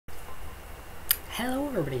Hello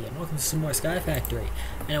everybody and welcome to some more Sky Factory.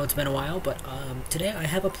 I know it's been a while, but today I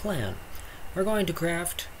have a plan. We're going to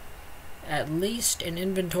craft at least an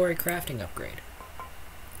inventory crafting upgrade.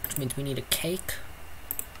 Which means we need a cake.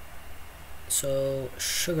 So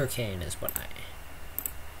sugarcane is what I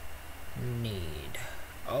need.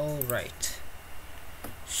 Alright.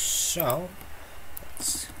 So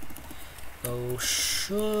let's go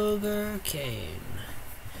sugarcane.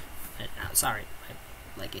 Sorry, my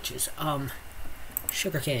leg itches.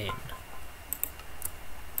 Sugarcane.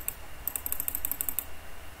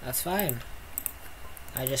 That's fine.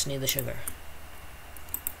 I just need the sugar.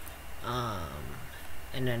 And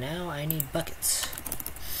then now I need buckets.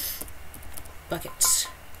 Buckets.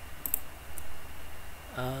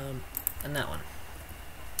 And that one.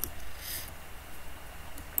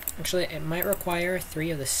 Actually, it might require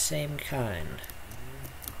 3 of the same kind.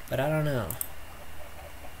 But I don't know.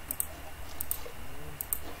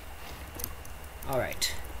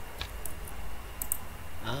 Alright.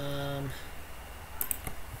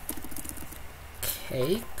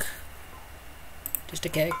 Cake. Just a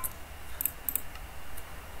cake.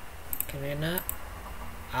 Can I not?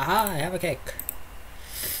 Aha, I have a cake.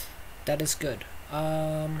 That is good.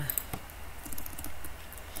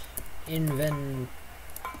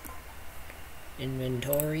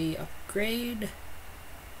 Inventory upgrade.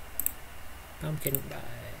 Pumpkin pie.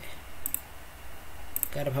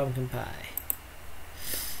 Got a pumpkin pie.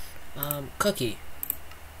 Cookie.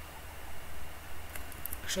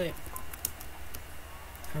 Actually,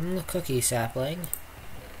 from the cookie sapling.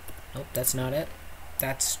 Nope, that's not it.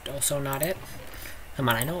 That's also not it. Come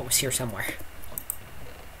on, I know it was here somewhere.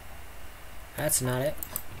 That's not it.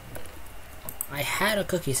 I had a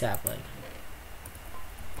cookie sapling.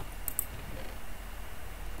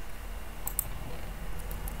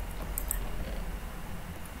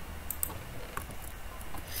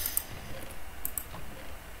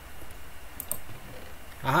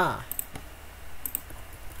 Aha!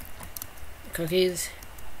 Cookies.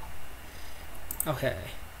 Okay.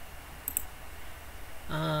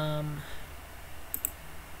 Can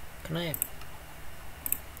I?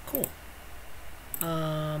 Cool.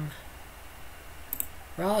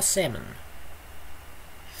 Raw salmon.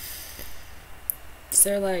 Is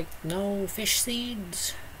there like no fish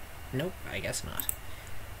seeds? Nope, I guess not.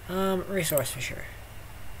 Resource fisher.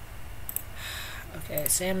 Okay,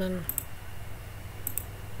 salmon.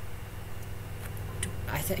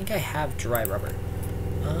 I think I have dry rubber.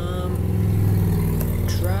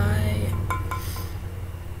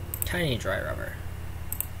 Tiny dry rubber.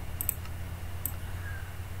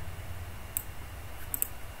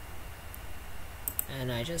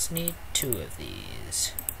 And I just need 2 of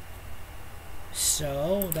these.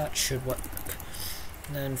 So that should work.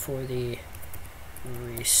 And then for the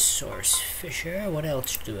resource fisher, what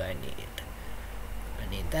else do I need? I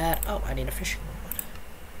need that. Oh, I need a fishing rod.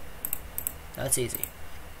 That's easy.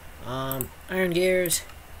 Iron gears.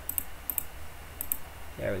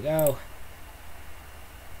 There we go.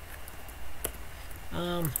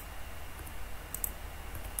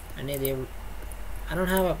 I need the... I don't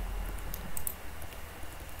have a...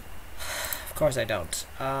 Of course I don't.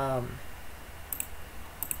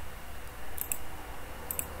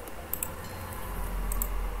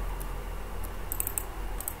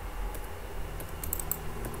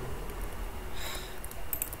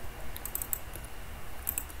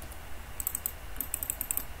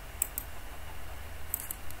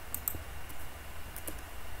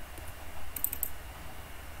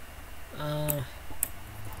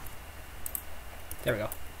 There we go.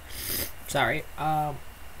 Sorry.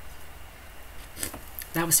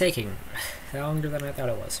 That was taking longer than I thought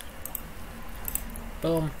it was.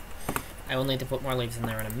 Boom. I will need to put more leaves in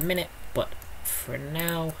there in a minute, but for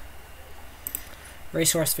now,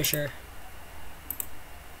 resource fisher.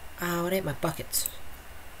 Oh, it ate my buckets.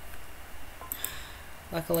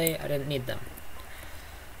 Luckily, I didn't need them.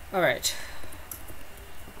 Alright.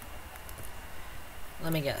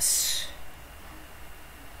 Let me guess.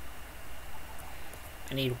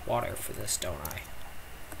 I need water for this, don't I?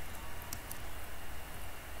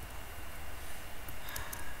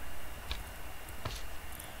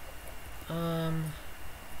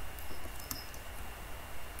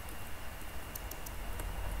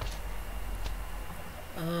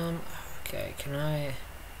 Okay, can I...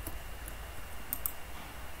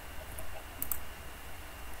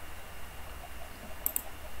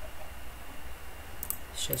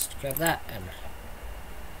 Let's just grab that and...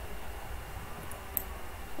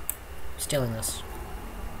 Stealing this.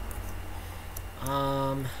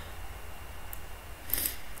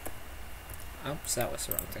 Oops, that was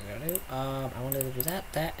the wrong thing to do. I wanted to do that,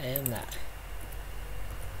 and that.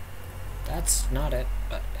 That's not it,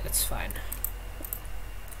 but it's fine.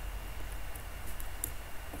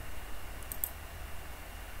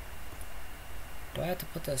 Do I have to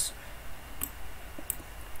put this?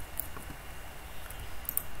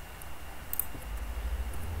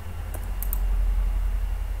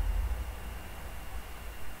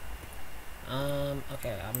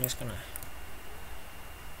 Okay, I'm just gonna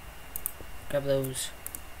grab those.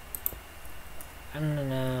 I don't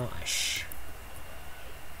know.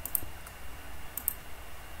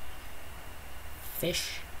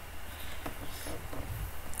 Fish.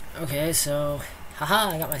 Okay, so haha,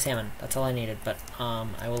 I got my salmon. That's all I needed, but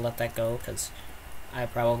I will let that go because I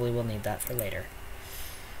probably will need that for later.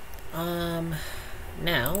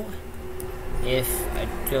 Now, if I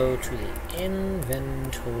go to the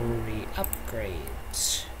inventory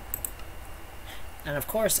upgrades, and of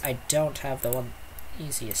course I don't have the one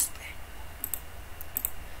easiest thing.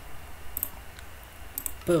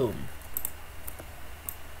 Boom.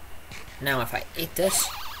 Now if I eat this,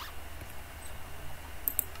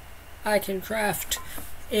 I can craft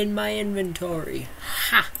in my inventory.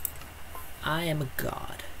 Ha! I am a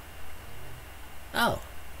god. Oh.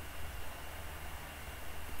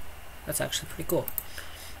 That's actually pretty cool.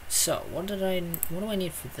 So, what do I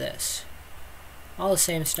need for this? All the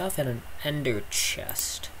same stuff and an ender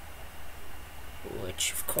chest.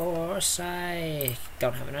 Which, of course, I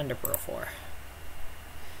don't have an ender pearl for.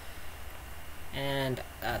 And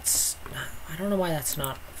that's... I don't know why that's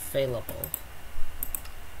not available.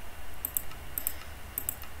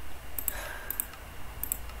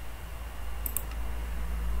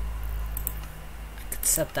 I could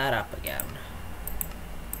set that up again.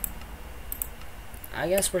 I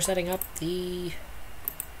guess we're setting up the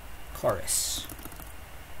chorus.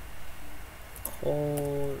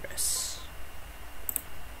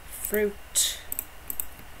 Fruit.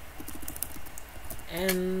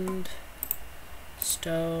 And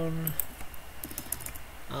stone.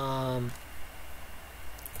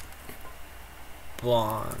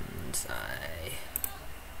 Bonsai.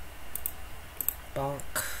 Bonk.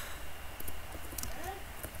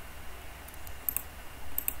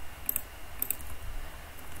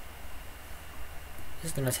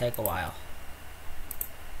 This is gonna take a while.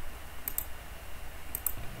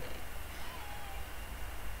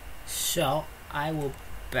 So, I will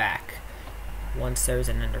back once there's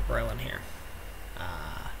an ender pearl in here.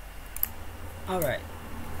 Alright.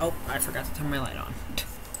 Oh, I forgot to turn my light on.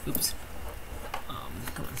 Oops.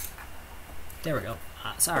 Come on. There we go.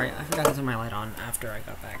 Sorry, I forgot to turn my light on after I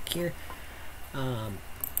got back here. I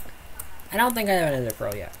don't think I have an ender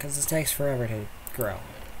pearl yet, because this takes forever to grow.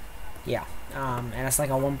 Yeah, and it's like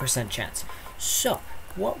a 1% chance. So,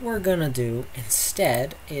 what we're gonna do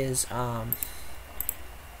instead is,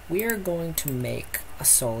 we are going to make a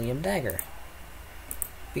Solium dagger.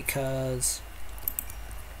 Because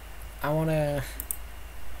I wanna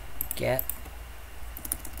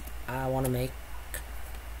make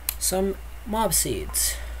some mob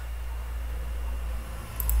seeds.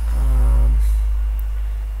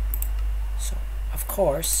 So, of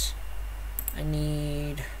course, I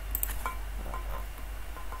need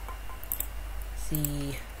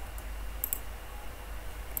the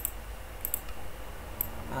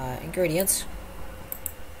ingredients.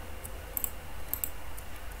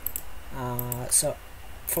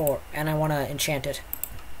 And I want to enchant it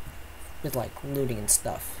with like looting and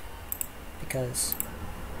stuff, because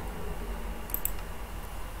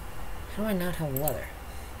how do I not have leather?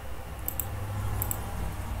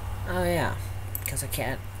 Oh yeah, because I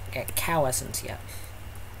can't get cow essence yet.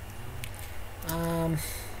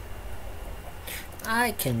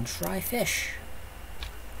 I can dry fish.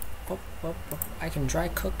 I can dry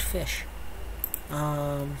cooked fish.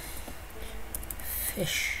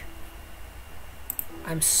 Fish.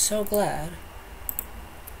 I'm so glad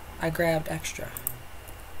I grabbed extra.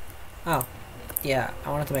 Oh, yeah, I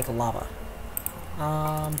wanted to make a lava.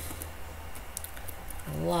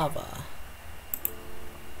 Lava.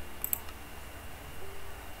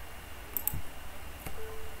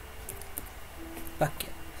 Bucket.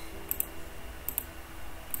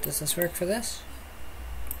 Does this work for this?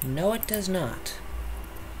 No, it does not.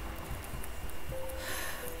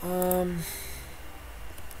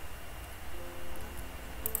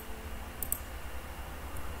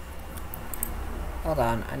 Hold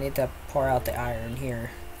on, I need to pour out the iron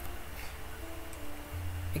here,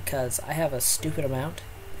 because I have a stupid amount,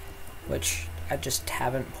 which I just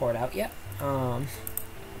haven't poured out yet, and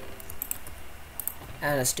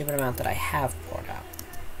a stupid amount that I have poured out.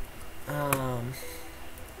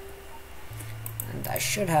 And I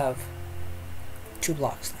should have 2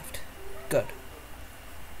 blocks left. Good.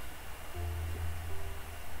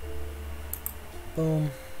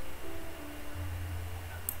 Boom.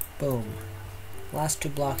 Boom. Last 2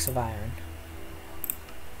 blocks of iron.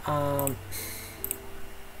 I'm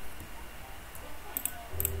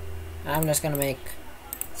just gonna make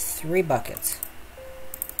 3 buckets.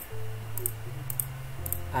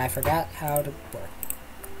 I forgot how to work.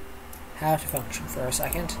 How to function for a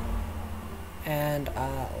second. And,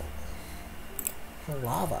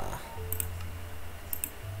 lava.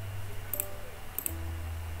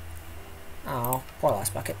 Oh, poor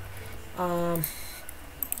last bucket. I'm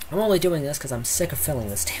only doing this because I'm sick of filling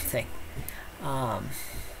this damn thing.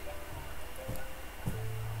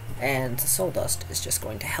 And the soul dust is just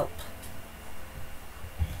going to help.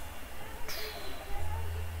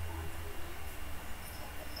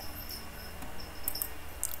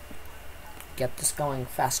 Get this going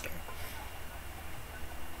faster.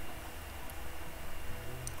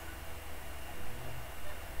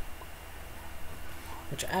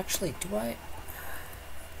 Which actually, do I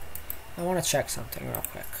want to check something real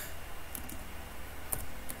quick.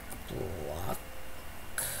 Block.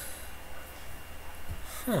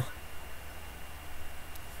 Huh.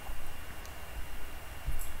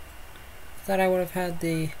 Thought I would have had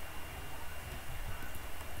the...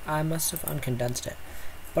 I must have uncondensed it.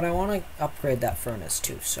 But I want to upgrade that furnace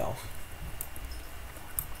too, so...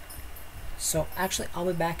 So, actually, I'll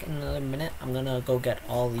be back in another minute. I'm gonna go get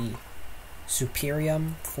all the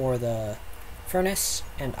Superium for the furnace,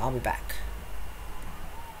 and I'll be back.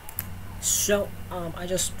 So, I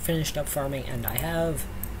just finished up farming, and I have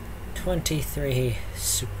 23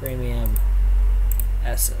 Supremium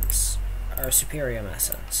Essence, or Superium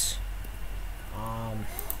Essence.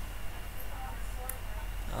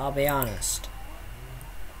 I'll be honest.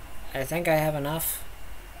 I think I have enough.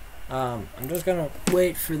 I'm just gonna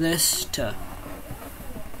wait for this to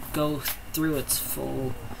go through its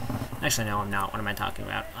full... Actually, no, I'm not. What am I talking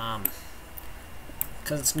about?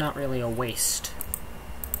 Because it's not really a waste.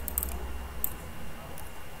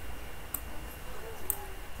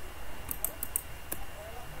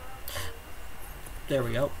 There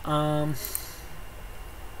we go.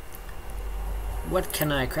 What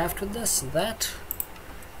can I craft with this? That,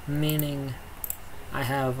 meaning I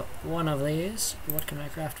have one of these. What can I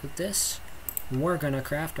craft with this? We're gonna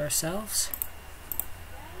craft ourselves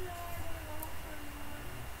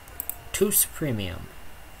 2 Supremium.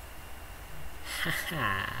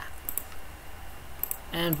 Haha.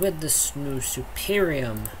 And with this new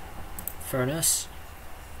Superium furnace,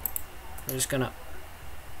 we're just gonna...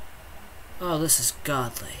 Oh, this is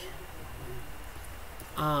godly.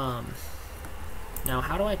 Now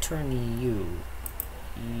how do I turn you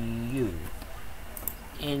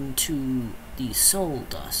into the soul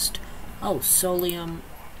dust? Oh, Solium.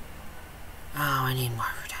 Oh, I need more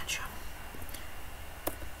potential.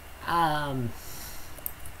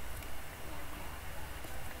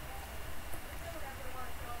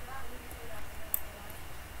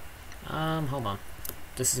 Hold on.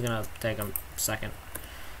 This is gonna take a second.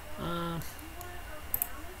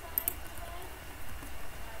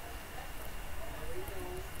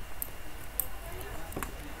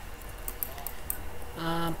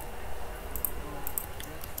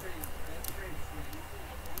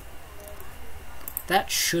 That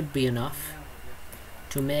should be enough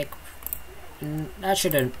to make... that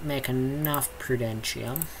should make enough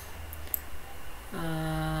Prudentium.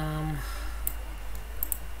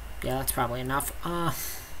 Yeah, that's probably enough.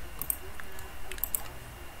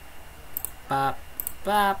 Bop,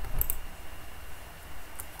 bop.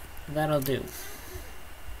 That'll do.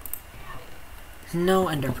 No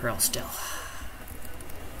Ender Pearl still.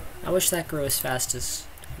 I wish that grew as fast as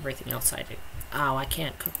everything else I do. Oh, I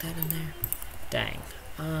can't cook that in there. Dang.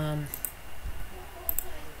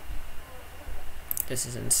 This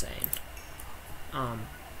is insane.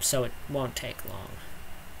 So it won't take long.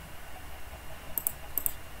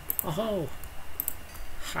 Oh-ho!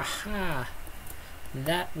 Ha-ha!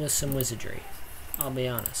 That was some wizardry. I'll be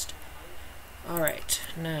honest. Alright,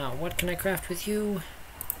 now, what can I craft with you?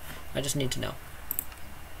 I just need to know.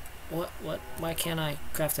 Why can't I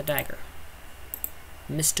craft a dagger?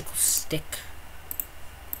 Mystical stick.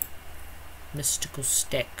 Mystical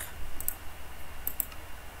stick.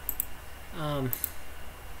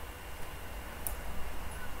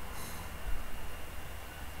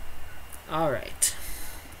 Alright.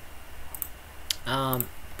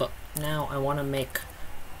 But now I want to make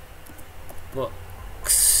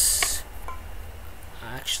books.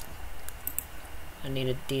 Actually, I need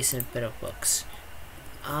a decent bit of books.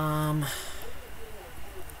 I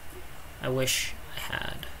wish I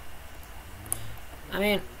had. I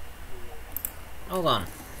mean, hold on.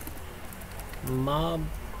 Mob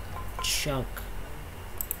chunk.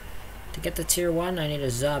 To get the tier 1, I need a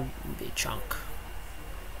zombie chunk.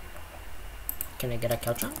 Can I get a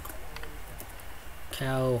cow chunk?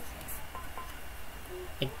 Cow.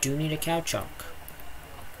 I do need a cow chunk.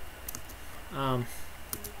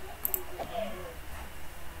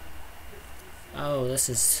 Oh, this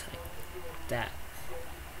is like that.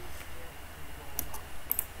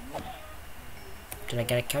 Did I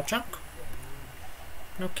get a cow chunk?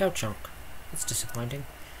 No cow chunk. That's disappointing.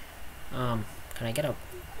 Can I get a...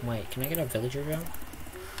 Wait, can I get a villager junk?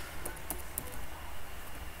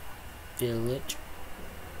 Village.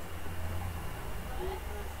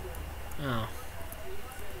 Oh.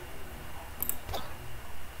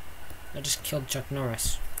 I just killed Chuck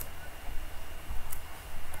Norris.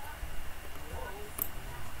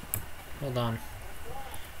 Hold on.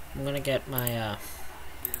 I'm gonna get my,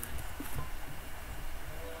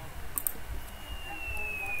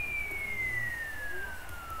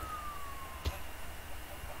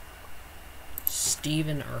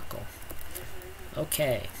 Steven Urkel.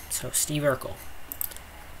 Okay, so Steve Urkel.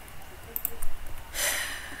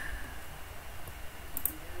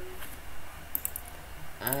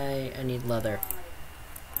 I need leather.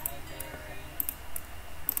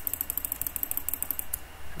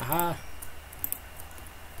 Aha!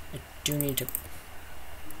 I do need to...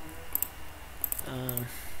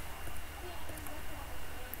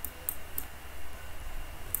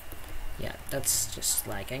 Yeah, that's just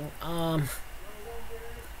lagging. I'm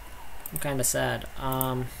kinda sad.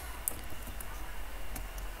 I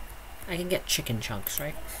can get chicken chunks,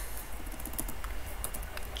 right?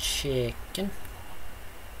 Chicken.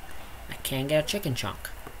 I can get a chicken chunk.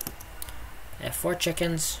 I have 4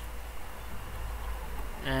 chickens.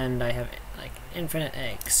 And I have, like, infinite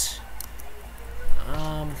eggs.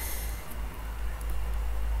 And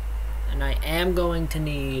I am going to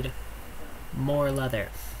need more leather.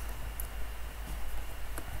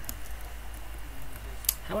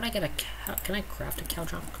 How would I get a cow? Can I craft a cow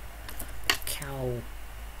chunk? Cow.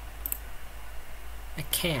 I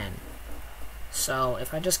can. So,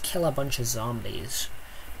 if I just kill a bunch of zombies,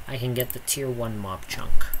 I can get the tier 1 mob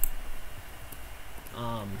chunk.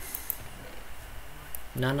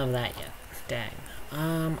 None of that yet. Dang.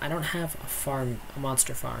 I don't have a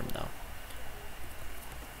monster farm, though.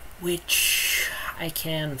 Which I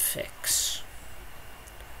can fix.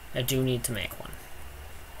 I do need to make one.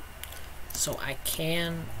 So I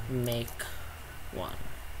can make one.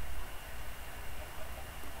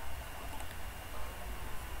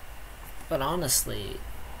 But honestly,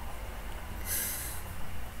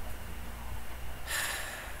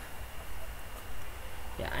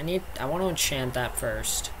 yeah, I want to enchant that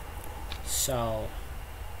first. So,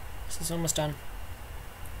 this is almost done.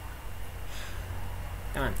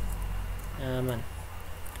 Come on. Come on.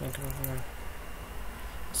 Come on.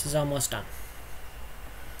 This is almost done.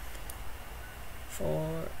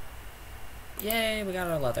 4. Yay, we got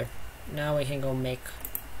our leather. Now we can go make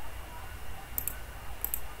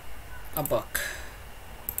a book.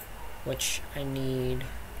 Which I need.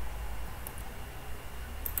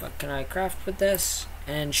 What can I craft with this?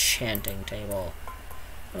 An enchanting table.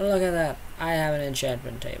 Look at that. I have an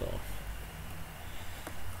enchantment table.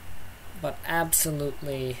 But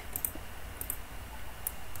absolutely,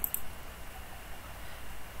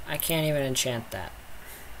 I can't even enchant that.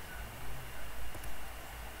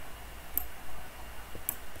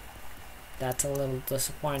 That's a little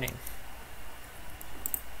disappointing.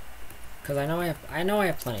 Because I know I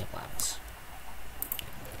have plenty of lapis.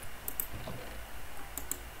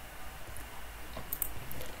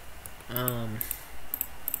 And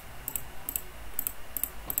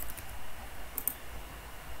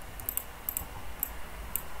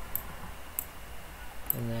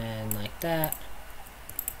then like that.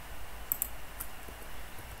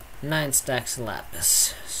 9 stacks of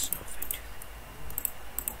lapis.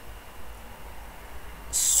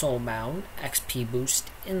 Soulbound, XP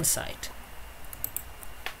boost, insight.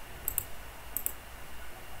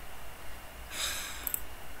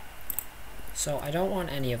 So I don't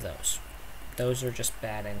want any of those. Those are just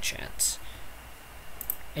bad enchants.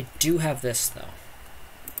 I do have this though.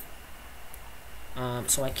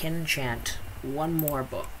 So I can enchant one more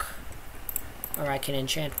book. Or I can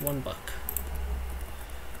enchant one book.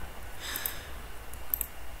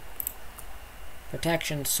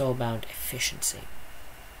 Protection, soulbound, efficiency.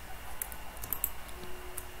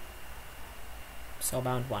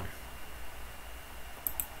 Soulbound 1.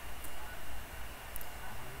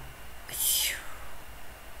 I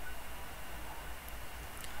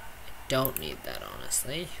don't need that,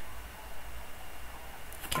 honestly.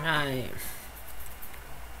 Can I...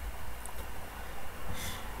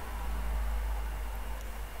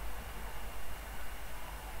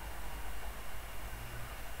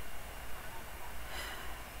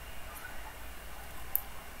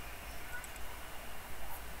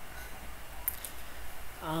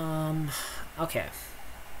 Okay.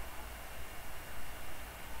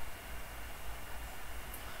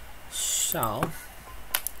 So,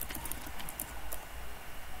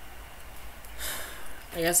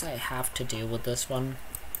 I guess I have to deal with this one.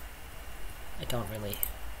 I don't really...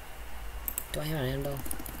 Do I have an anvil?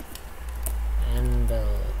 Anvil.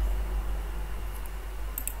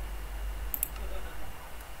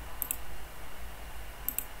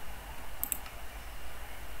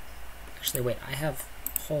 Actually, wait, I have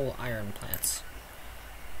whole iron plants.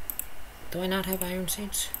 Do I not have iron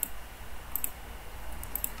seeds?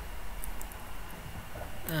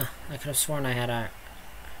 Ah, I could have sworn I had iron.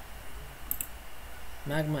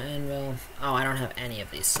 Magma anvil. Oh, I don't have any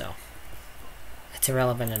of these, so it's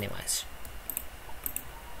irrelevant anyways.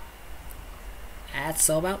 That's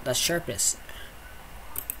all about the sharpness.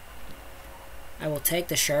 I will take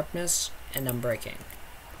the sharpness and unbreaking,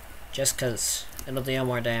 just cause it'll deal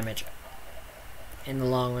more damage in the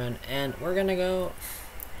long run. And we're gonna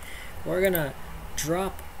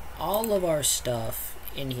drop all of our stuff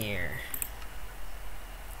in here.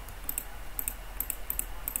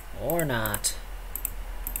 Or not.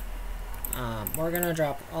 We're gonna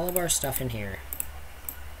drop all of our stuff in here.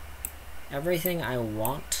 Everything I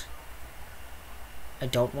want, I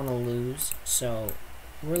don't want to lose, so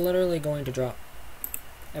we're literally going to drop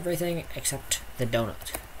everything except the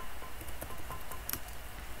donut.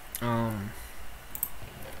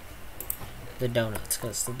 The donuts,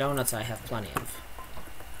 because the donuts I have plenty of.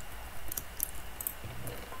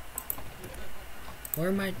 Where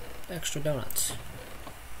are my extra donuts?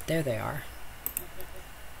 There they are.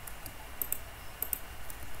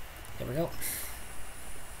 There we go.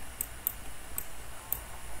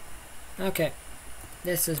 Okay,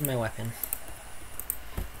 this is my weapon.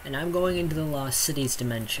 And I'm going into the Lost Cities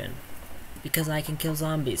dimension, because I can kill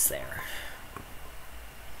zombies there.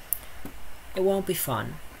 It won't be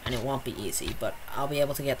fun, and it won't be easy, but I'll be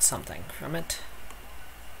able to get something from it.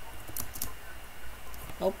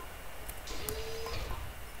 Oh.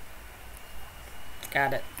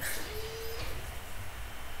 Got it.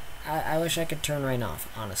 I wish I could turn rain off,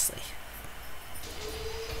 honestly.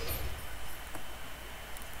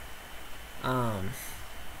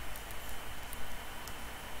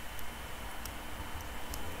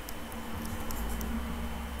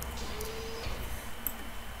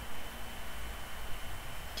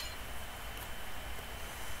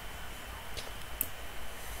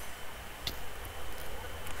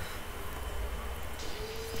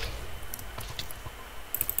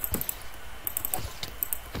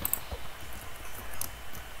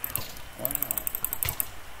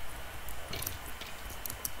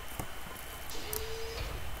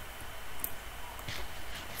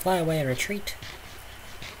 Fly away and retreat.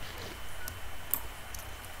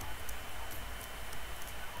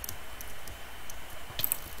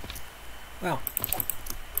 Wow.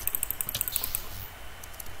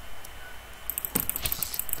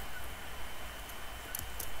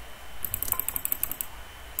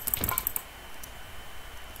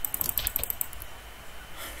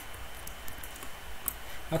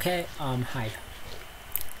 Okay, hide.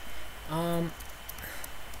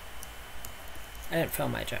 I didn't fill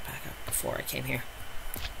my jetpack up before I came here.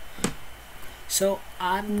 So,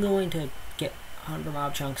 I'm going to get 100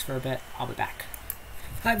 mob chunks for a bit. I'll be back.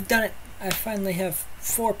 I've done it! I finally have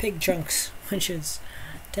 4 pig chunks, which has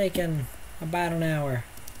taken about an hour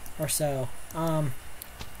or so.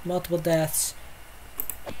 Multiple deaths.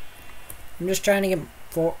 I'm just trying to get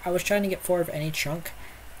 4. I was trying to get 4 of any chunk.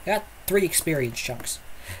 I got 3 experience chunks.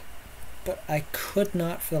 But I could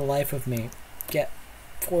not for the life of me get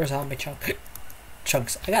 4 zombie chunks.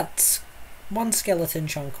 I got 1 skeleton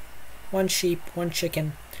chunk, 1 sheep, 1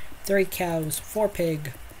 chicken, 3 cows, 4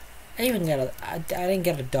 pig. I didn't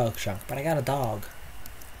get a dog chunk, but I got a dog.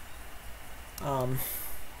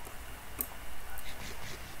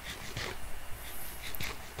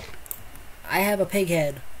 I have a pig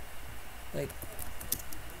head. Like,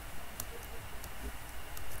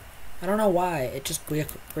 I don't know why, it just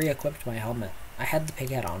re-equipped my helmet. I had the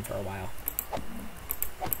pig head on for a while.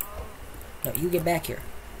 No, you get back here.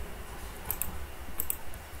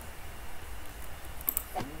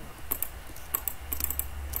 I'm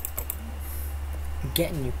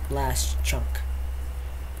getting your last chunk.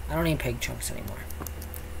 I don't need pig chunks anymore.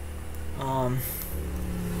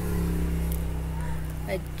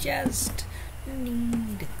 I just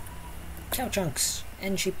need cow chunks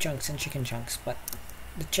and sheep chunks and chicken chunks, but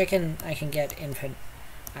the chicken I can get infinite.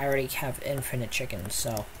 I already have infinite chickens,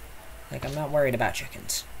 so like I'm not worried about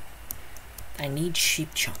chickens. I need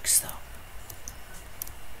sheep chunks though.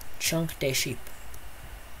 Chunk de sheep.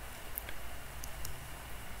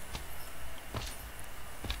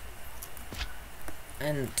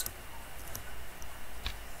 And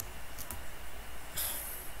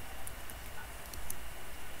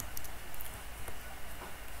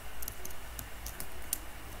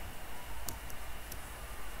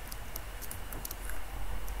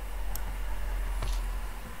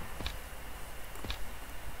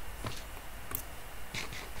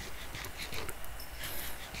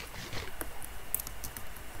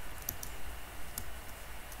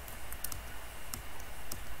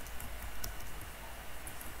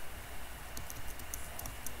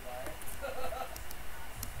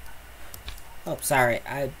oh, sorry,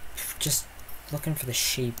 I just looking for the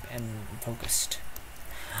sheep and focused.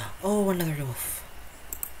 Oh, another wolf.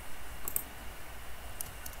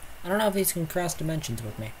 I don't know if these can cross dimensions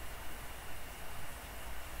with me,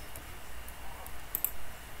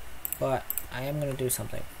 but I am gonna do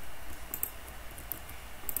something.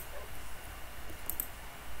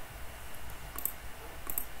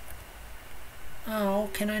 Oh,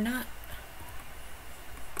 can I not?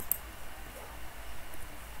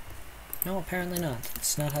 No, apparently not.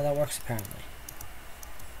 That's not how that works, apparently.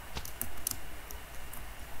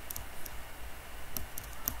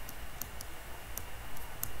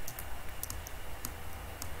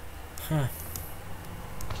 Huh.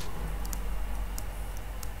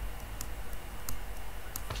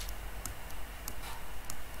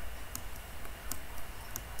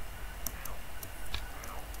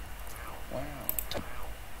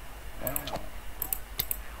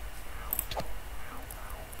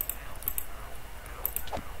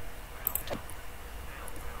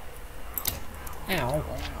 Ow.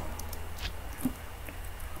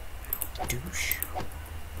 Douche.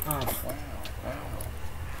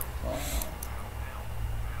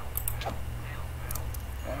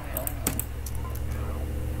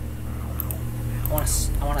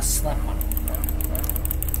 I wanna slap one.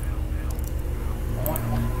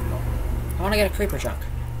 I wanna get a creeper chunk.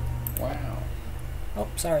 Wow. Oh,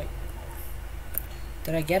 sorry.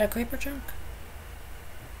 Did I get a creeper chunk?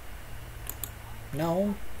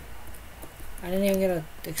 No. I didn't even get an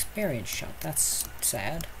experience shot. That's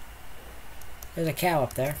sad. There's a cow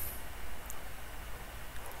up there.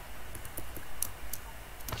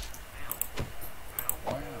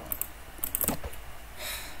 Wow.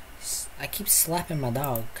 I keep slapping my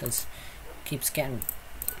dog because it keeps getting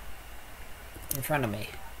in front of me.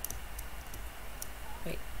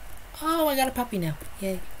 Wait. Oh, I got a puppy now.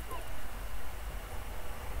 Yay.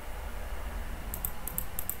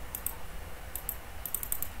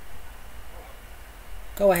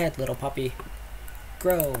 Go ahead, little puppy.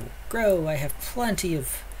 Grow. Grow. I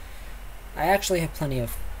actually have plenty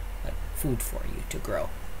of like, food for you to grow.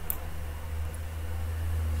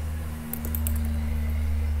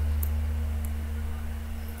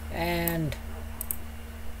 And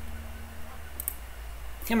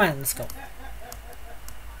come on, let's go.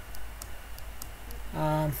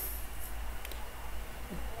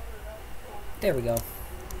 There we go.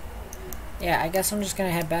 Yeah, I guess I'm just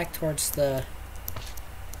gonna head back towards the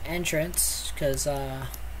entrance, because, oh,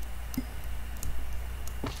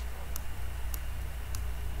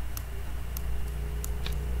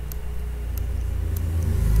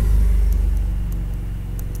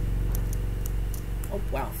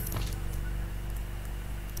 wow.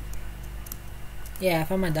 Yeah, I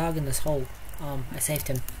found my dog in this hole. I saved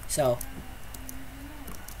him, so.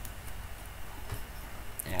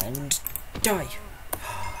 And die.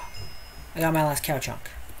 I got my last cow chunk.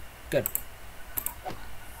 Good.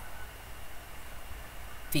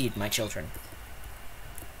 Feed my children.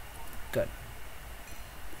 Good.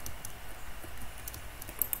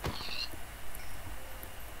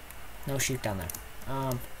 No sheep down there.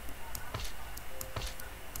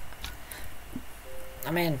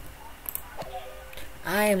 I mean,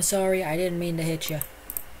 I am sorry, I didn't mean to hit you.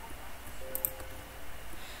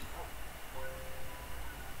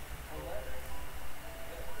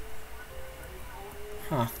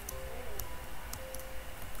 Huh.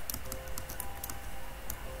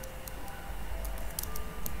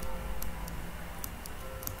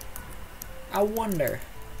 I wonder.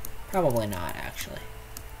 Probably not, actually.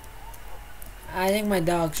 I think my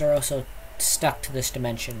dogs are also stuck to this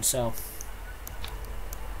dimension, so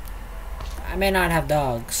I may not have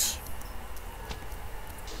dogs.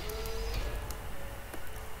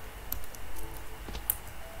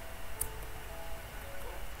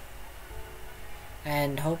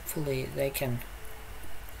 And hopefully they can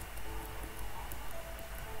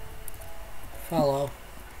follow.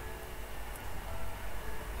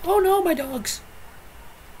 Oh no, my dogs!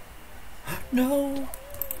 No!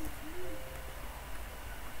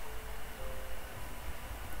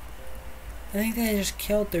 I think they just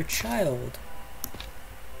killed their child.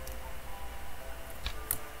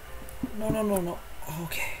 No, no, no, no.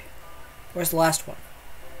 Okay. Where's the last one?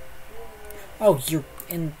 Oh, you're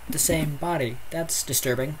in the same body. That's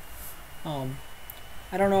disturbing.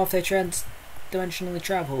 I don't know if they trans-dimensionally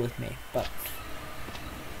travel with me, but...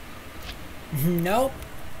 Nope.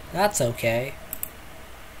 That's okay.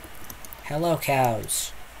 Hello,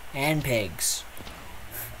 cows. And pigs.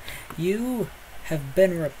 You have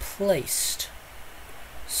been replaced.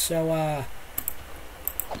 So,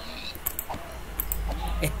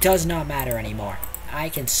 it does not matter anymore. I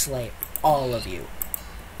can slay all of you.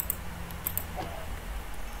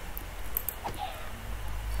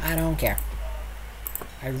 I don't care.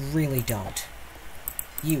 I really don't.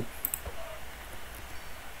 You.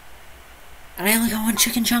 And I only got one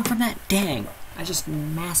chicken chunk from that? Dang. I just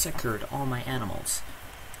massacred all my animals.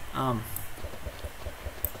 I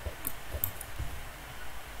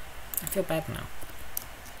feel bad now.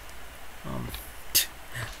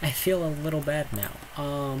 I feel a little bad now.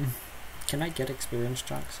 Can I get experience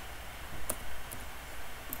chunks?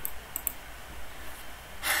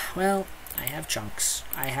 Well, I have chunks.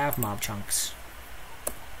 I have mob chunks.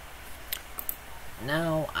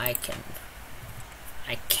 Now I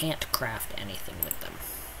can't craft anything with them.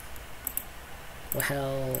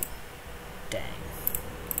 Well, dang.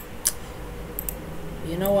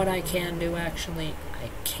 You know what I can do, actually? I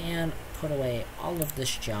can put away all of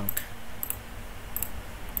this junk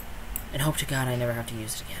and hope to God I never have to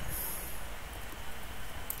use it again.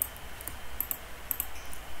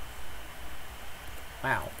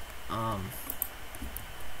 Wow.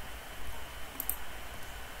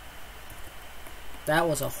 That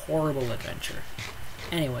was a horrible adventure.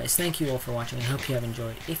 Anyways, thank you all for watching. I hope you have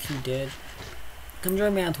enjoyed. If you did, come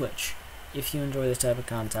join me on Twitch. If you enjoy this type of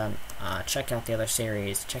content, check out the other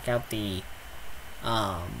series. Check out the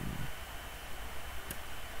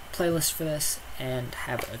playlist for this, and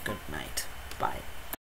have a good night. Bye.